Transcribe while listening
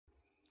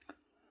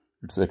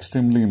It's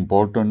extremely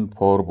important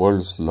for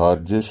world's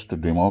largest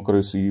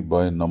democracy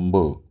by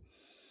number.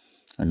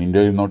 And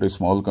India is not a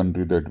small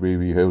country. That way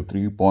we have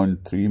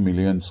 3.3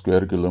 million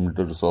square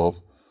kilometers of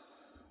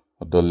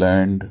the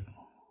land.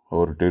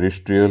 Our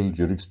terrestrial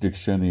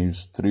jurisdiction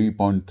is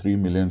 3.3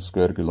 million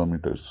square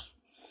kilometers.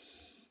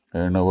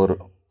 And our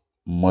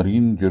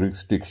marine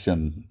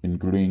jurisdiction,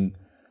 including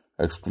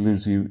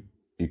exclusive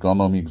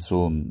economic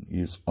zone,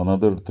 is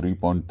another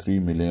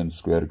 3.3 million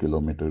square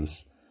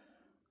kilometers.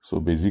 So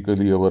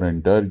basically our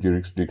entire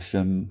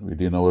jurisdiction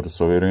within our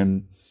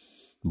sovereign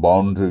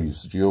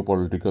boundaries,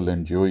 geopolitical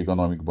and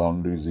geo-economic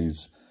boundaries,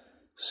 is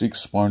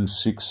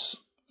 6.6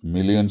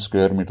 million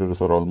square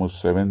meters, or almost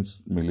 7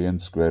 million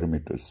square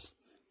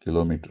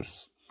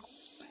kilometers.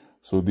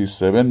 So this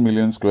 7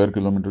 million square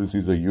kilometers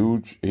is a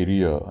huge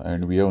area,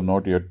 and we have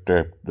not yet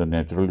tapped the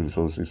natural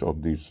resources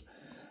of this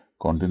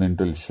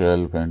continental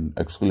shelf and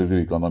exclusive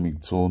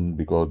economic zone,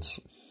 because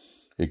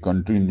a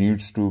country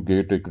needs to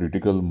get a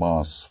critical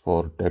mass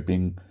for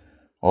tapping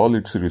all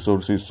its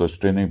resources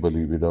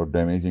sustainably without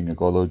damaging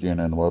ecology and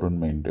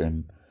environment.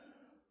 And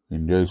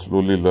India is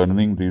slowly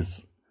learning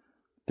these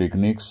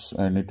techniques,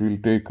 and it will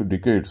take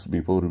decades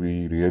before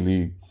we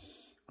really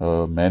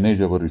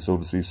manage our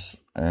resources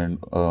and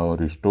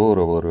restore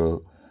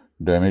our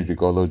damaged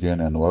ecology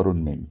and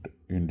environment.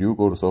 In due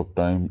course of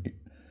time,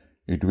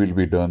 it will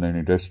be done, and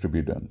it has to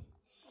be done.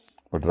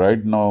 But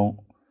right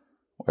now,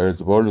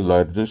 as world's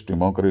largest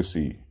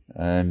democracy,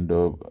 and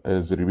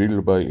as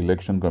revealed by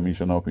Election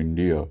Commission of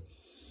India,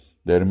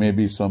 there may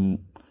be some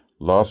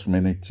last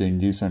minute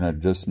changes and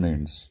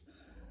adjustments.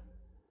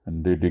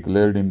 And they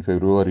declared in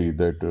February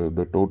that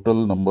the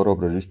total number of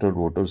registered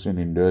voters in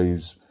India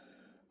is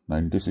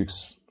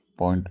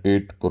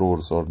 96.8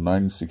 crores, or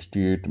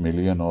 968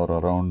 million, or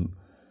around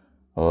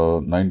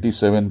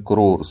 97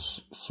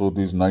 crores. So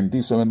these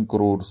 97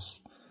 crores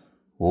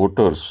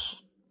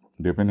voters,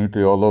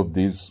 definitely all of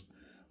these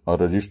are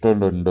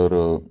registered under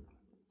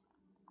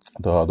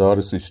the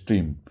Aadhaar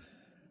system,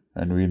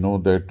 and we know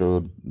that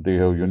they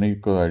have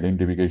unique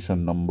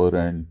identification number,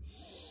 and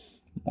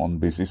on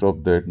basis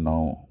of that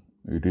now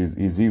it is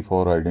easy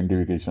for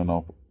identification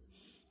of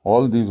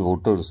all these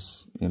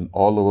voters in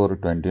all over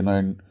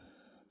 29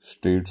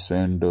 states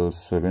and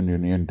 7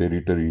 union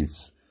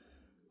territories,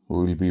 who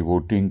will be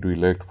voting to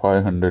elect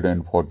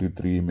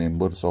 543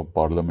 members of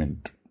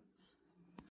parliament.